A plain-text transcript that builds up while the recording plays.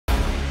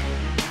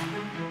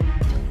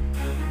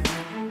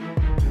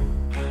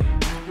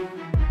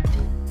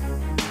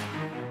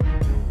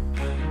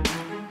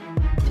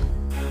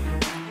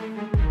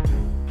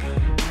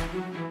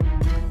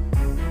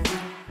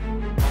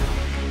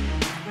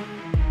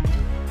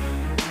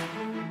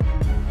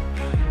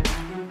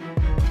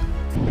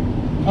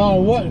Oh,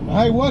 what?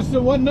 Hey,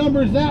 what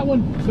number is that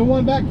one? The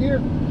one back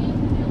here?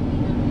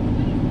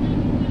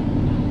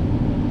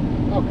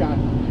 Okay.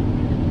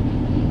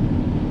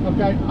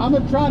 Okay, I'm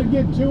gonna try to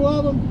get 2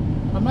 of them.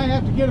 I may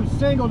have to get them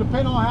single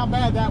depending on how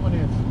bad that one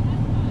is.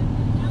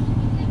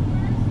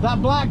 That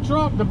black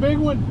truck, the big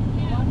one?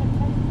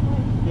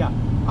 Yeah,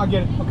 I'll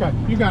get it. Okay,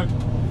 you got it.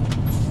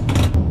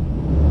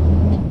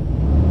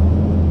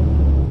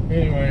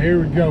 Anyway,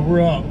 here we go. We're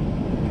up.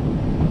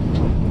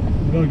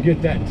 We're gonna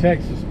get that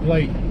Texas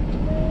plate.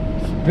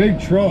 It's a big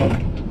truck. I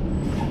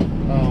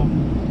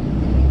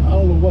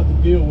don't know what the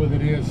deal with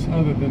it is,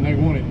 other than they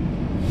want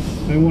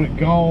it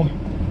gone.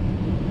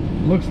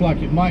 Looks like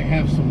it might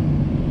have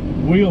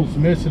some wheels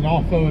missing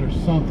off of it or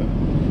something.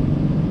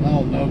 I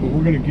don't know, but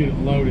we're gonna get it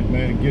loaded,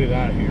 man, and get it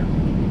out of here.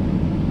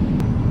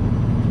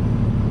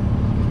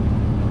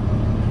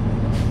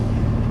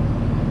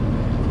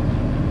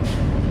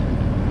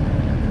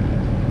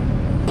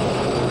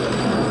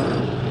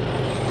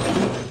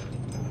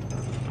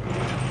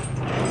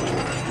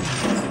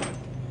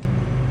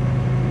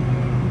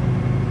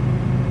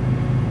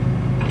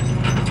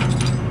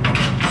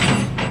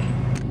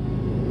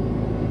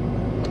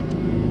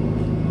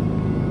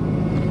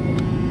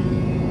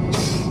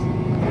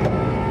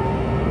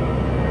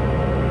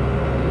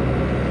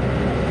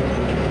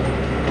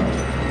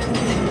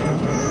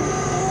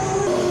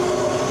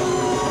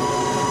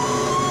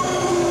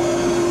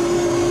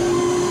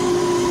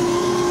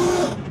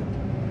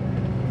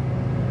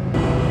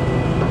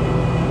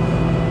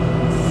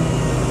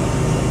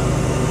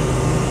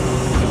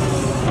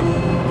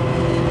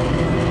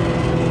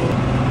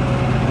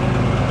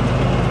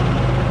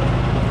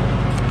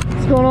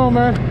 What's going on,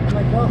 man?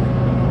 My truck.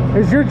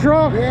 Is your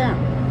truck? Yeah.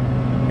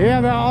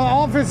 Yeah, the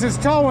office is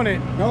towing it.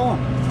 No.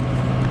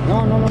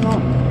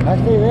 I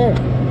stay there.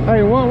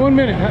 Hey, one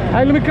minute.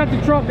 Hey, let me cut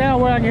the truck down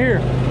where I can hear.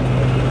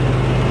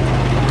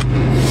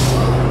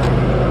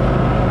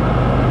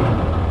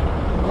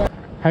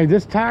 Hey,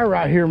 this tire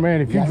right here,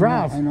 man, if you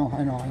drive, I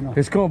know.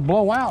 it's gonna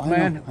blow out,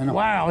 man. I know.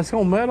 Wow, it's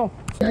gonna metal.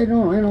 I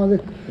know. I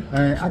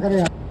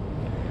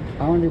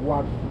only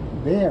walk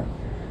there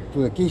to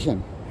the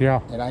kitchen. Yeah.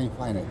 And I didn't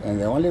find it. And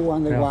the only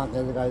one they walk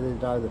is the guy that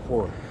drives the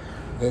Ford.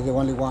 They're the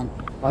only one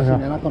passing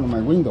the knock on my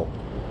window.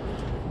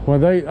 Well,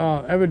 they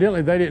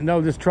evidently they didn't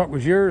know this truck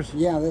was yours.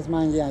 Yeah, that's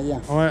mine.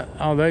 Yeah.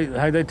 Well,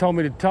 they told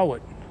me to tow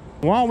it.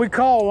 Why don't we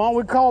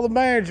call the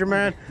manager,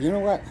 man? You know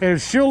what? And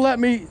if she'll let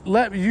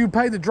you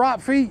pay the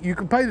drop fee, you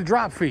can pay the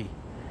drop fee.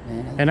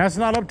 And that's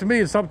not up to me.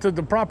 It's up to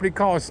the property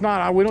call. It's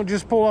not. We don't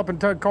just pull up and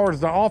take cars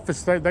to the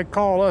office. They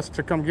call us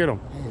to come get them.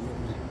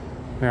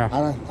 Yeah.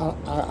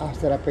 I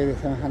said I paid the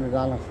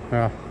 $700.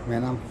 Yeah.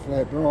 Man, I'm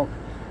flat broke.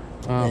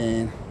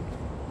 And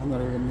I'm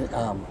not even,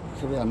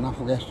 should be enough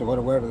for gas to go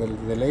to where the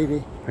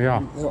lady.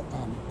 Yeah.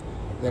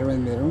 They're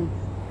in the room.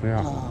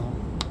 Yeah.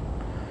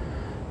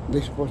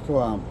 They're supposed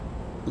to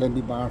let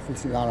me borrow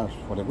 $50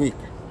 for the week,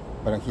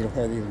 but I can't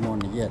have this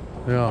morning yet.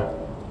 Yeah.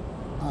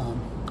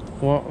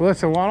 Well,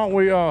 listen, why don't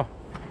we,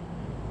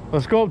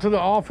 let's go up to the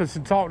office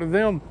and talk to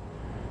them,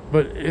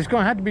 but it's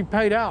going to have to be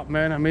paid out,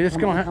 man. I mean, it's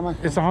going to,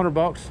 it's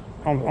 $100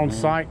 on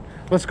site.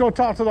 Let's go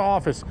talk to the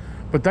office,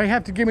 but they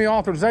have to give me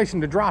authorization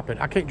to drop it.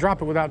 I can't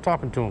drop it without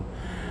talking to them,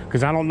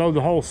 because I don't know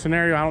the whole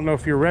scenario. I don't know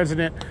if you're a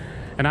resident,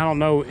 and I don't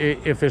know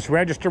if it's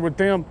registered with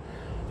them.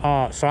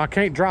 So I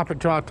can't drop it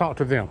till I talk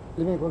to them.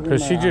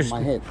 Because she just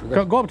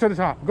go up to the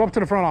top, go up to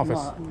the front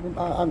office.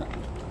 No,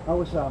 I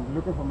was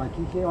looking for my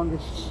key here on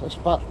this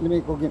spot. Let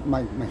me go get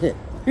my head.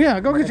 Yeah,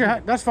 go get your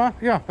hat. That's fine.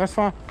 Yeah, that's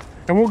fine.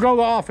 And we'll go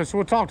to the office.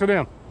 We'll talk to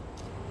them.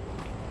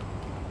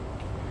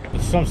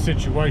 There's some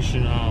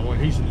situation where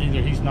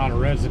either he's not a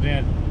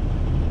resident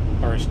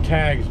or his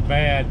tag's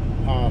bad,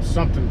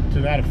 something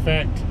to that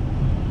effect.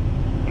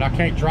 But I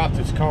can't drop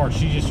this car.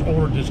 She just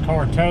ordered this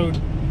car towed.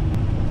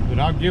 But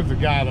I'll give the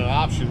guy the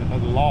option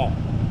of the law.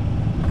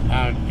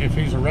 If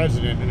he's a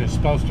resident and is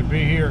supposed to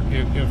be here,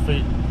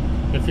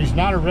 if he's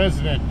not a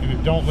resident and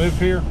it don't live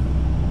here,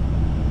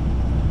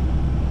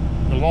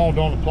 the law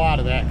don't apply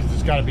to that because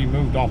it's got to be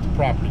moved off the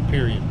property,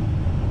 period.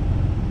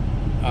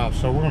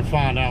 So we're going to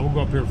find out. We'll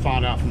go up here and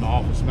find out from the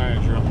office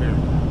manager up here,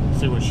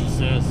 see what she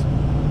says.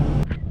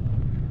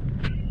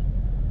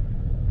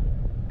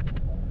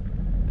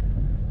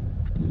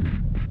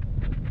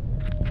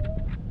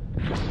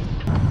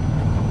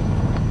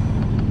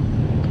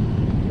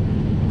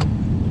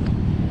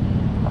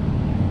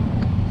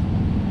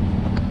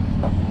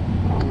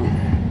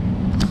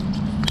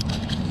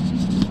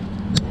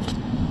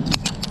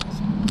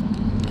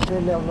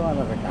 Le habló a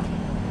la reca.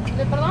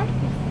 ¿Perdón?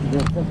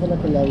 Usted fue la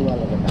que le habló a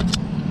la reca.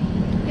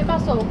 ¿Qué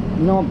pasó?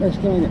 No, es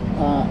que mire,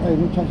 el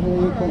muchacho le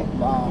dijo,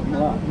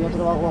 yo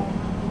trabajo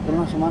por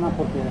una semana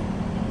porque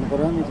me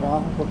corrió de mi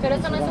trabajo. Pero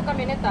esta no es su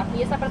camioneta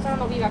y esa persona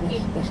no vive aquí.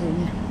 Esa es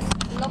mía.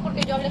 No,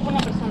 porque yo hablé con la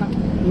persona.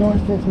 No,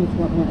 esta es mi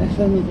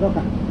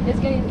troca. It's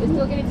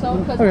still getting sold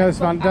because Okay, that's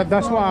fine.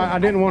 That's why I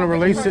didn't want to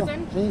release it.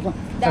 Sí, hijo.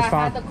 that That's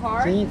fine. had the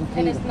car Sí,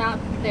 and it's not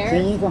there.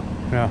 Sí, hijo.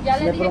 Yeah. Ya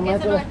le dije que ese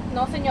prometo.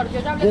 no, señor,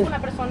 yo ya hablé Sí. con la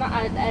persona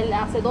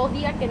hace 2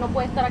 días que no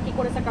puede estar aquí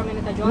con esa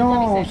camioneta. Yo No,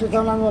 ya avisé. usted está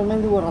hablando del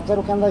mendigo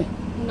ratero que anda ahí.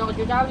 No,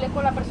 yo ya hablé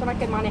con la persona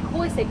que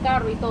manejó ese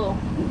carro y todo.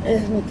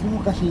 Es mi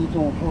primo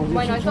casito.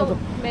 Bueno, eso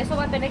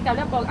va a tener que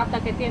hablar hasta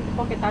que tiene,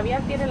 porque todavía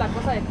tiene la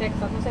cosa de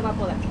Texas, no se va a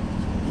poder.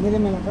 Mire,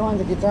 me la acaban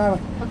de quitar.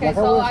 Okay, la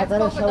acabo so de I sacar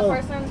spoke el with the sábado.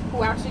 person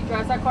who actually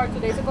drives that car 2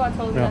 days ago. I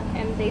told them that,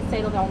 and they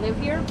say they don't live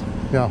here.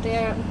 Yeah.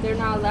 They're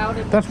not allowed.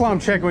 That's why I'm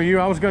checking with you.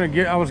 I was gonna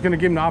give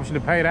him the option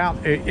to pay it out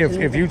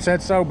if you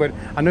said so, but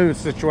I knew the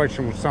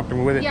situation was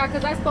something with it. Yeah,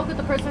 because I spoke with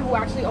the person who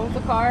actually owns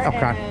the car,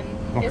 Okay.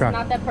 and it's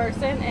not that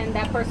person, and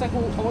that person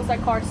who owns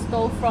that car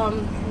stole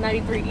from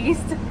 93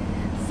 East.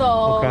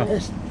 So Okay.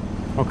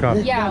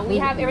 Okay. yeah, we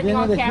have everything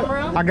on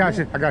camera. I got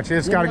you.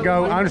 It's got to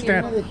go. I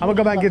understand. I'm gonna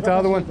go back and get the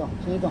other one.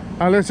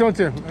 Let's go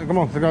to. Come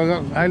on.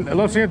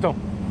 Lo siento.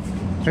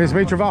 It's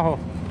mi trabajo.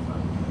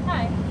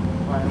 Hi.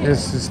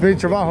 It's mi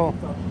trabajo.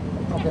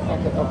 Okay.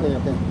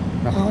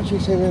 Oh, she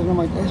said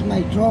it's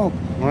my truck.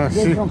 Well,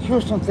 They're from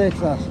Houston,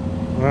 Texas.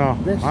 Well,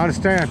 I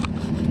understand.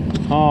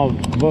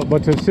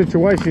 But the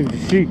situation,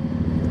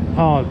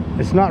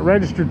 it's not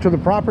registered to the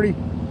property.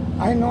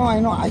 I know.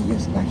 I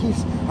just got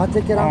I'll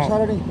take it out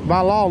Saturday.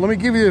 By law, let me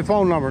give you the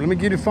phone number. Let me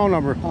give you the phone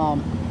number.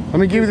 Let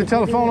me give you the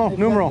telephone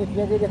numero. If you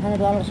give you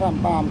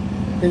 $100,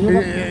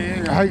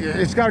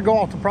 It's got to go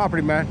off the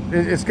property, man.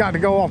 It's got to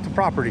go off the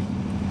property.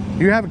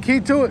 You have a key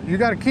to it? You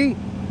got a key?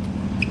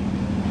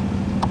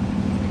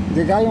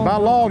 the guy on By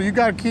law, you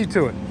got a key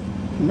to it.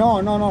 No.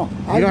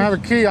 You don't have a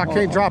key, I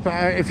can't drop it.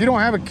 If you don't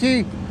have a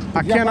key,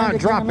 I cannot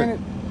drop it.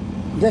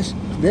 Yes,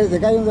 the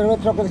guy on the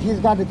red truck, he's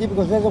got the key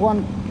because there's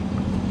one.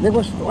 There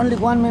was only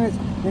 1 minute,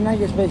 and I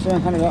just paid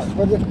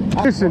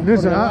 $700.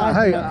 Listen.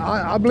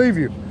 I believe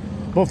you,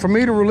 but for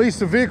me to release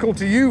the vehicle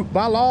to you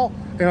by law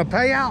in a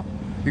payout,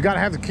 you got to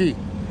have the key.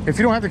 If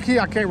you don't have the key,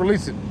 I can't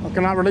release it. I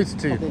cannot release it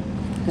to you. Okay.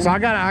 So I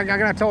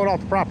gotta tow it off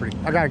the property.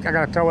 I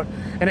gotta tow it.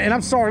 And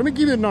I'm sorry. Let me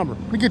give you the number.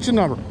 Let me get your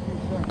number.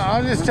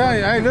 I'll just tell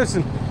you. Hey,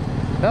 listen.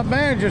 That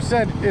manager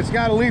said it's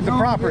got to leave the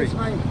property.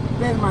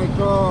 There's my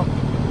truck.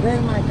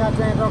 There's my car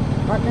truck.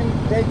 I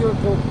can take you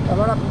to a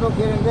lot of people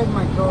here, and there's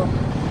my truck.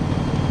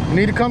 You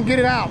need to come get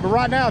it out. But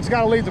right now, it's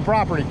got to leave the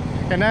property,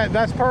 and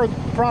that's per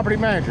property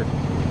manager.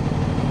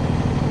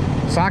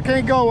 So I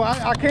can't go.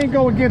 I can't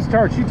go against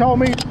her. She told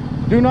me,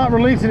 do not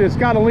release it. It's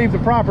got to leave the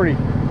property.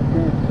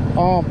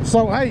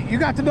 So hey, you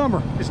got the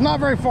number. It's not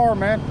very far,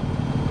 man.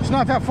 It's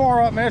not that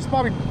far up, man. It's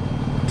probably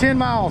 10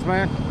 miles,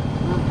 man.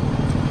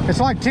 It's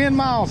like 10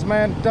 miles,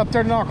 man, up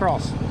there to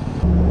Norcross.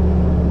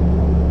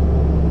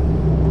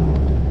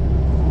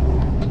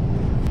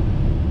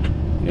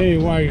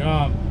 Anyway,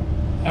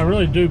 I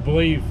really do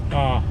believe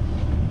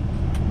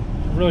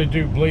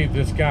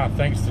this guy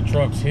thinks the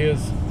truck's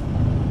his,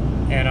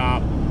 and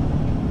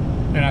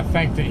I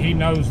think that he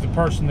knows the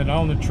person that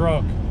owned the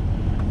truck.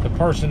 The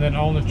person that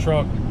owned the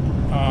truck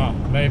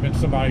may have been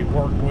somebody he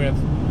worked with,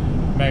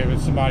 may have been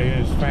somebody in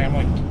his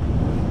family.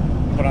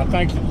 But I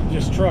think that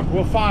this truck,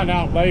 we'll find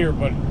out later,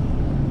 but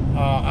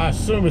I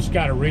assume it's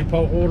got a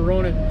repo order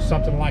on it,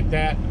 something like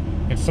that,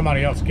 and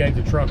somebody else gave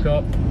the truck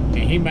up. And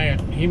he may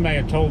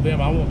have told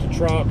them, I want the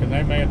truck, and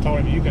they may have told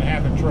him, you can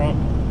have the truck,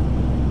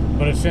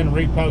 but it's in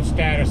repo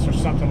status or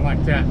something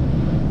like that.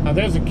 Now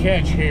there's a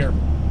catch here,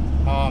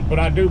 but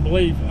I do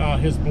believe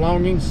his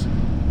belongings,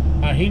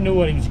 he knew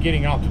what he was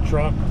getting off the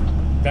truck.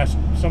 That's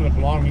some of the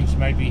belongings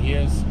may be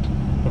his,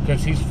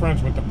 because he's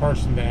friends with the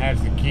person that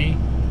has the key,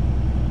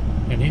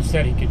 and he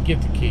said he could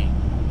get the key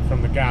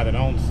from the guy that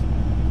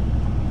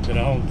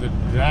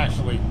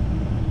actually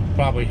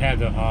probably had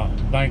the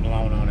bank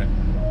loan on it.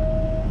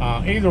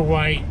 Either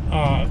way,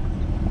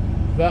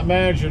 that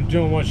manager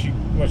doing what she's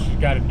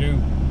got to do,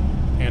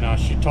 and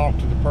she talked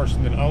to the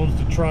person that owns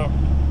the truck,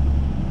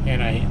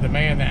 and the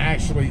man that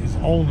actually is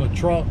on the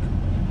truck,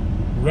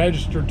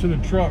 registered to the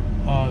truck,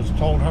 has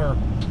told her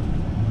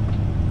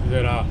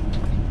that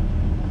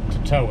to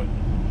tow it.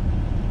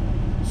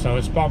 So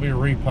it's probably a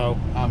repo,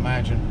 I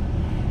imagine.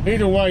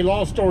 Either way,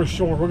 long story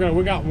short,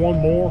 we got one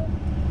more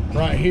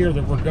right here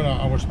that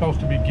we're supposed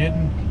to be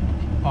getting,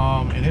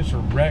 and it's a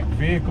wrecked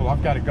vehicle.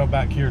 I've got to go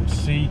back here and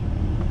see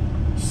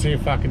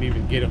if I can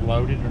even get it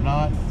loaded or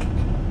not.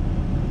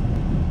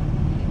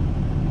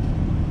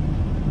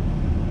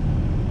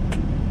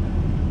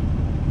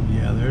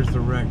 Yeah, there's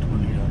the wrecked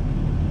one here.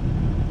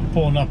 I'm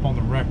pulling up on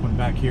the wrecked one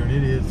back here, and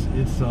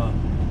it's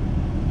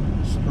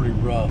pretty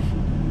rough.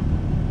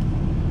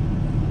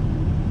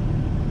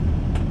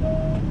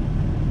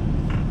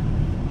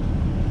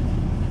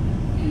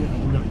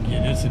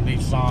 Yeah, it's a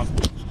Nissan.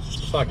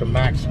 It's like a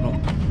Maxima.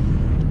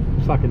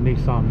 It's like a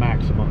Nissan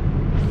Maxima.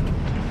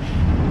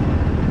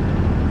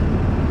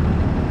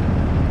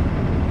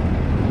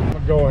 I'm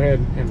gonna go ahead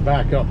and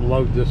back up and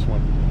load this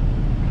one.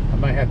 I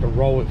may have to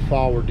roll it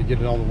forward to get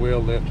it on the wheel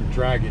lift and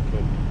drag it,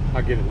 but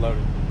I'll get it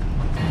loaded.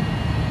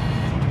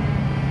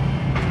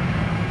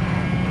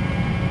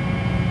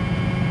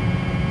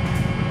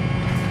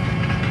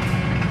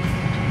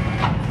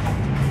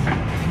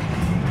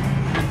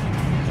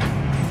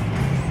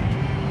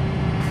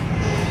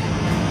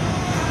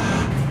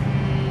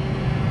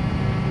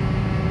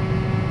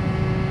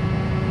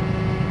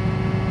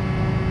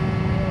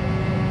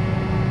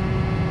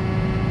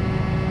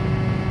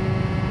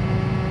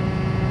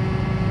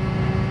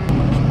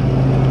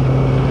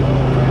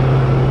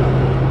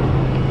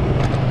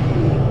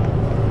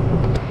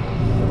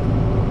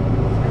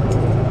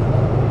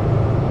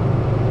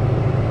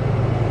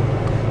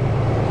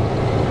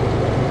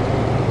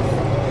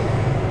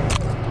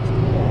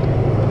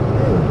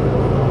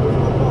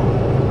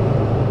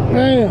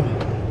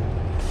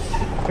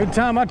 Every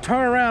time I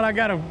turn around, I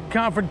got a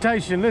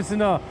confrontation. Listen,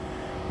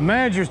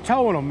 manager's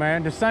towing them,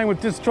 man. The same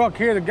with this truck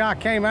here. The guy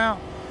came out.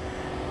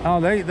 Oh,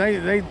 they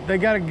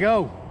got to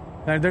go.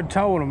 They're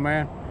towing them,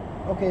 man.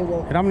 Okay,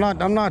 well. And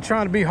I'm not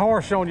trying to be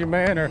harsh on you,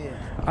 man. Or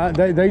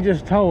they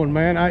just towing,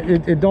 man.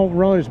 It don't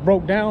run. It's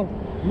broke down.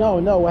 No.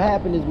 What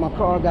happened is my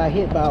car got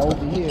hit by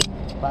over here.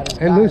 By this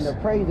guy, and the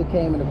appraiser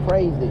came and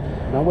appraised it.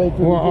 And I'm waiting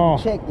for him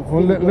to get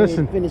the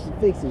check to finish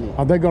fixing it.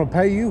 Are they going to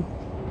pay you?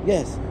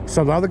 Yes.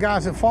 So the other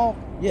guy's at fault?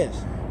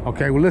 Yes.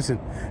 Okay, well listen,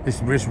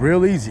 it's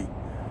real easy.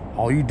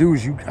 All you do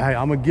is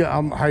I'm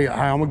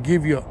gonna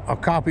give you a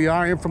copy of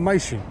our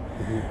information.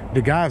 Mm-hmm.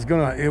 The guy's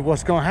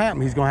what's gonna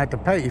happen? He's gonna have to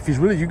pay. If you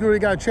really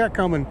got a check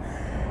coming,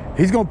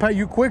 he's gonna pay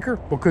you quicker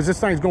because this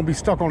thing's gonna be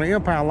stuck on the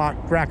impound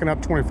lot, racking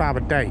up $25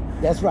 a day.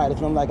 That's right.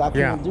 That's what I'm like. I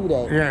can't do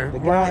that.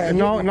 Yeah.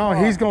 No.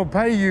 He's gonna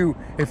pay you.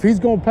 If he's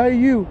gonna pay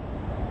you,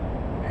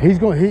 he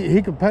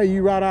can pay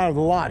you right out of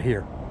the lot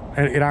here,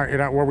 at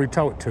our where we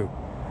tow it to.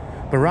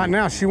 But right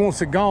now, she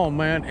wants it gone,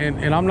 man.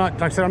 And I'm not,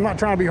 like I said, I'm not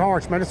trying to be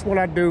harsh, man. This is what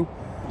I do.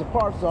 The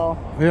parks on.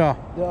 Yeah.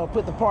 They'll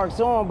put the parks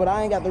on, but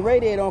I ain't got the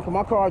radiator on because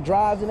my car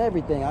drives and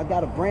evereverything. I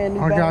got a brand new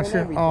battery and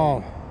everything.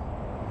 Oh.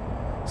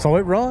 So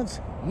it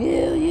runs?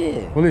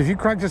 Yeah. Well, if you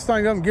crank this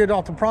thing up and get it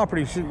off the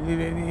property,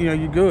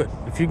 you're good.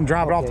 If you can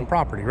drive it off the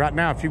property. Right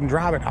now, if you can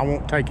drive it, I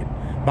won't take it.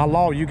 By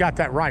law, you got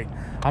that right.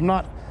 I'm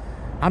not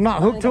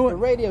hooked to it. The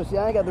radio, see,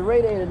 I ain't got the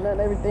radiator.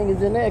 Nothing, everything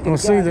is in there. Well,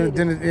 see,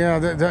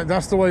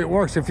 that's the way it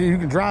works. If you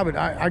can drive it,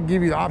 I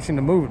give you the option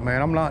to move it,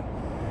 man. I'm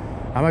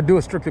gonna do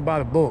it strictly by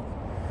the book.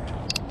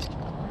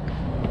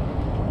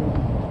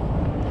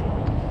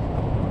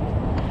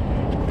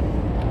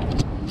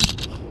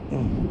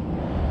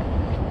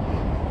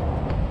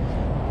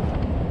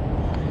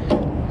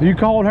 You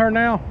calling her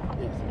now?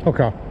 Yes.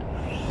 Okay.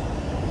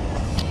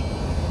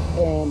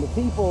 And the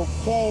people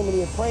came and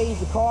they appraised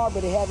the car,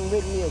 but they haven't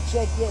written me a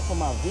check yet for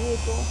my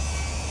vehicle.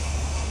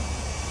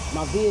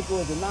 My vehicle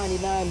is a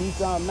 99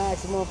 Nissan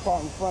Maxima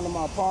parked in front of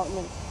my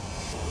apartment.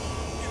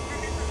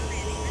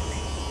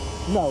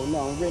 No,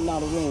 I'm written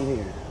out of room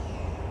here.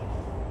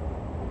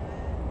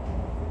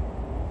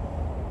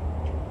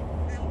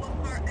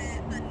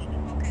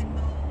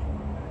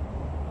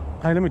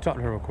 Hey, let me talk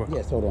to her real quick.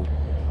 Yes, hold on.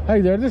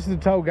 Hey there, this is the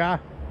tow guy.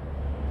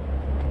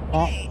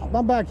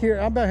 I'm back here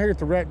at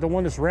the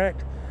one that's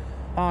wrecked.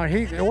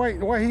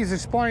 The way he's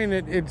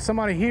explaining it,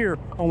 somebody here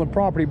on the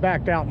property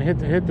backed out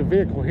and hit the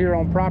vehicle here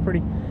on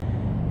property.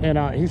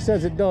 And he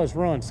says it does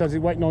run. Says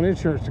he's waiting on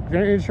insurance.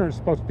 The insurance is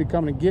supposed to be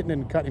coming and getting it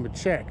and cutting him a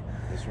check.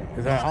 That's right.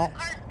 The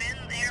car's been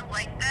there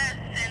like that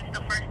since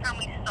the first time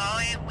we saw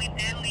it. We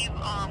did leave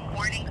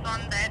warnings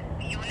on that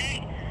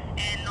unit,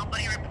 and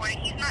nobody reported.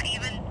 He's not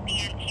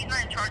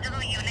in charge of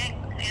the unit.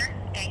 Here,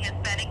 a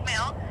Hispanic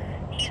male.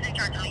 He's in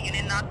charge of the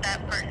unit, not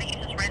that person. He's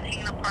just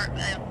renting a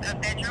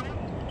bedroom.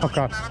 So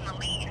okay. He's not on the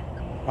lease.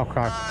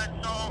 Okay.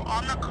 So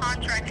on the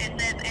contract it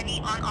says any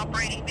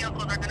unoperating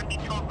vehicles are going to be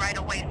towed right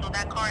away. So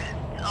that car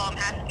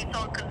has to be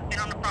towed because it's been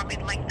on the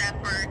property like that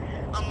for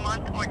a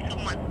month or 2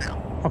 months now.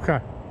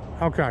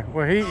 Okay.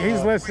 Well,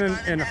 he's listening,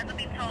 and it has to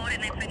be towed,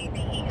 and if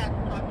anything, he has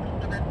to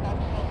talk to the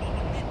responsible.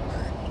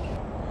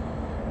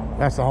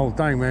 that's the whole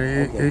thing,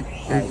 man. Okay.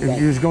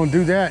 If you was gonna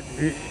do that,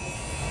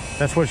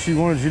 that's what she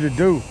wanted you to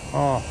do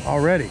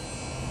already.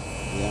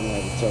 Yeah, I'm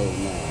already told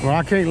now. Well,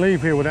 I can't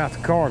leave here without the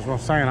car. Is what I'm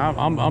saying.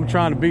 I'm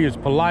trying to be as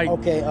polite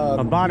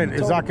about it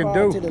as I can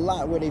do. To the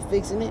lot where they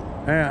fixing it.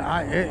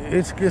 Yeah,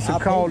 it's a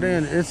called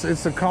in.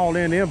 It's a called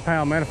in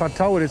impound, man. If I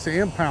tow it, it's an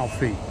impound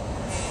fee.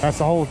 That's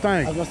the whole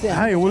thing.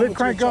 Hey, will it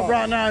crank up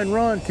right now and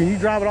run? Can you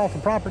drive it off the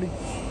property?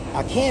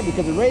 I can't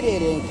because the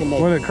radiator ain't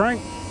connected. Will it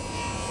crank?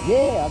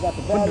 Yeah, I got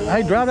the battery.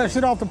 Hey, drive that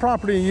shit off the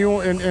property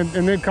and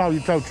then call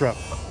your tow truck.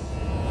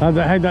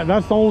 Hey,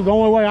 that's the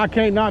only way I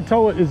can't not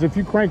tow it is if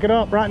you crank it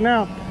up right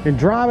now and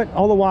drive it.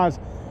 Otherwise,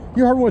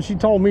 you heard what she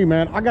told me,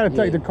 man. I got to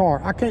take the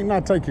car. I can't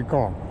not take your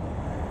car.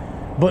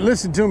 But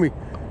listen to me.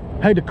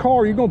 Hey, the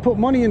car, you're going to put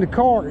money in the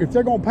car. If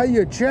they're going to pay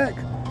you a check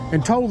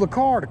and total the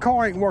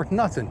car ain't worth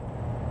nothing.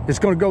 It's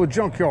going to go to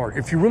junkyard.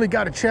 If you really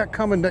got a check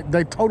coming,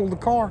 they total the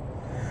car,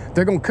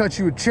 they're going to cut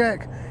you a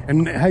check,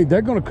 and hey,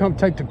 they're going to come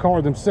take the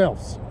car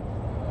themselves.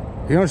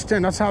 You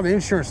understand? That's how the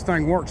insurance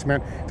thing works,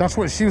 man. That's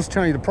what she was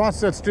telling you. The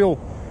process still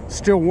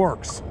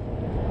works.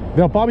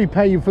 They'll probably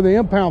pay you for the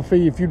impound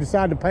fee if you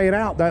decide to pay it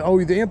out. They owe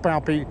you the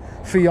impound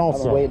fee also.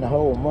 I've been waiting a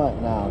whole month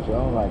now, so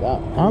I'm like,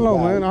 I know,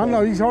 man. I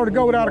know. It's hard to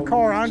go without a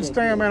car. I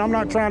understand, man. I'm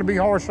not trying to be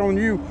harsh on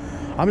you.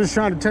 I'm just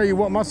trying to tell you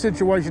what my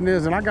situation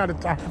is, and I have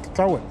to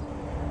tow it.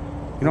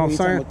 You know what I'm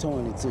saying?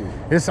 Towing it too.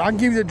 Yes, I can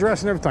give you the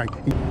address and everything.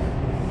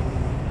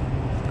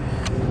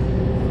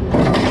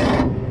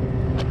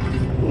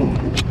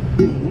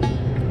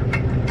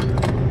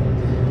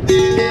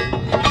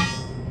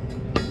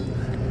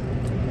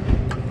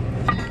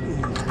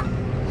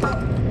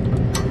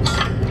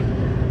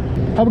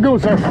 Have a good one,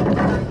 sir.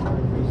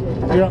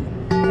 Yeah,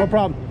 no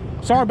problem.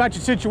 Sorry about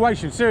your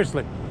situation,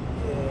 seriously.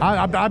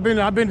 I've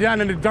been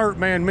down in the dirt,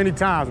 man, many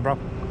times, bro.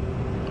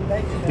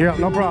 Thank you. Yeah,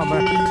 no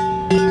problem,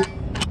 man.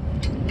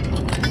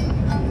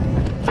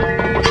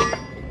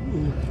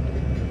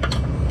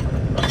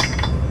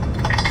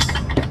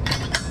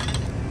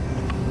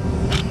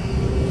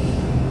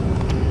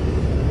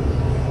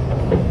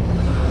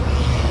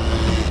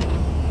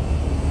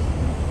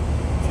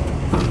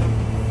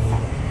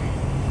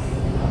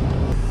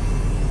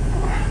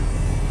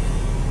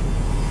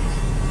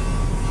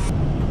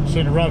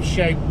 in rough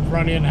shape,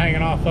 front end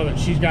hanging off of it.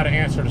 She's got to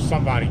answer to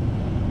somebody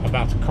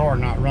about the car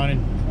not running,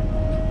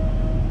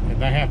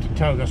 and they have to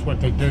tow. That's what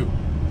they do.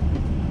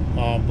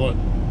 But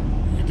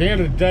at the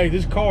end of the day,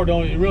 this car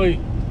don't really,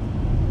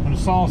 when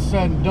it's all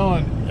said and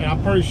done, and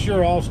I'm pretty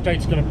sure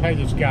Allstate's going to pay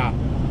this guy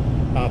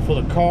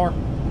for the car,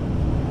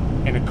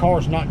 and the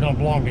car's not going to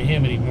belong to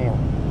him anymore.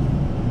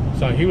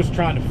 So he was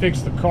trying to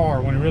fix the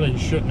car when really he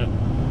shouldn't have.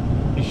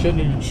 He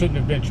shouldn't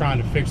have been trying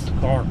to fix the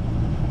car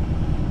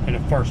in the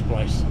first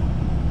place.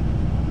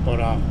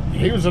 But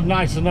he was a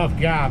nice enough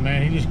guy,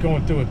 man. He's just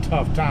going through a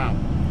tough time.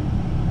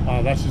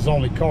 That's his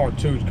only car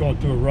too. He's going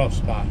through a rough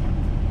spot.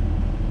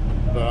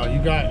 But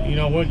you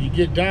know what? You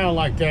get down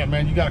like that,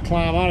 man. You got to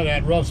climb out of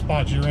that rough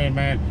spot you're in,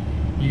 man.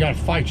 You got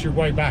to fight your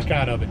way back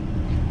out of it,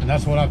 and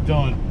that's what I've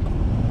done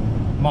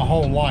my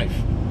whole life.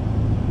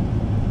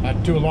 I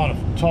do a lot of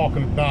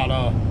talking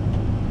about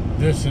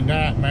this and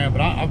that, man.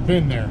 But I've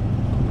been there.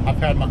 I've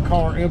had my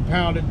car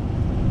impounded.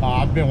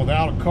 I've been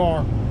without a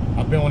car.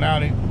 I've been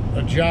without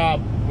a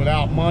job,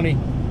 without money,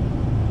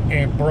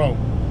 and broke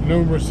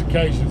numerous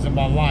occasions in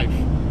my life.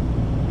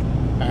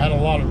 I had a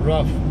lot of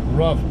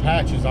rough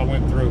patches I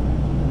went through,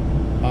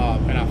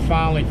 and I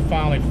finally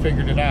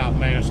figured it out,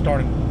 man. I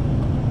started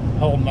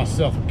holding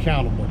myself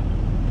accountable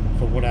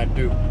for what I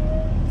do.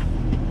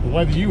 But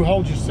whether you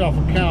hold yourself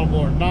accountable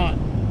or not,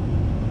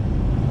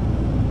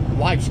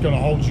 life's going to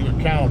hold you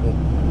accountable.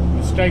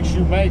 Mistakes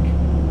you make,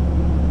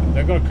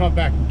 they're going to come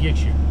back and get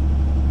you.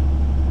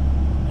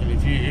 And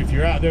if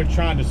you're out there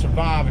trying to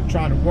survive and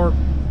trying to work,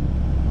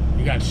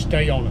 you got to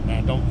stay on it,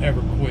 man. Don't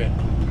ever quit.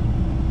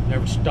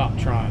 Never stop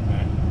trying,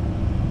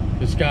 man.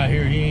 This guy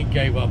here, he ain't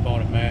gave up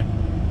on it,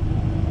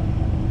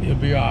 man. He'll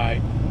be all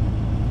right.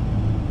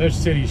 There's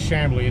city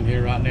Chambly in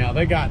here right now.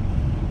 They've got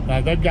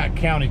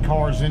county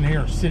cars in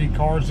here, city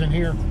cars in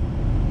here,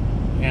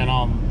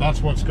 and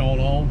that's what's going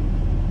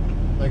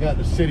on. They got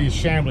the city of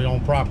Chambly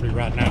on property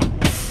right now.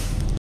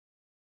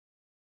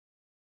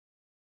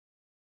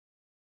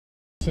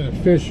 It's an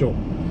official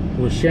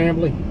with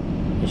Chambly.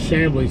 The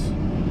Chambly's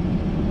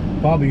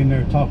probably in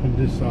there talking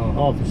to this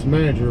office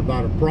manager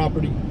about her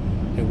property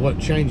and what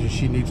changes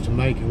she needs to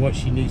make and what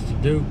she needs to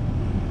do.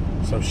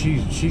 So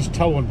she's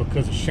towing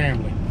because of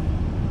Chambly,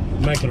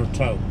 making her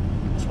tow.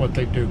 That's what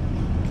they do.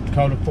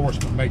 Code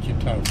enforcement make you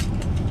tow.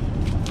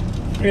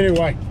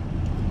 Anyway,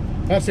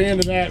 that's the end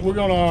of that. We're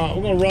gonna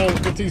run,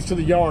 get these to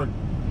the yard.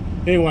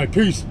 Anyway,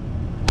 peace.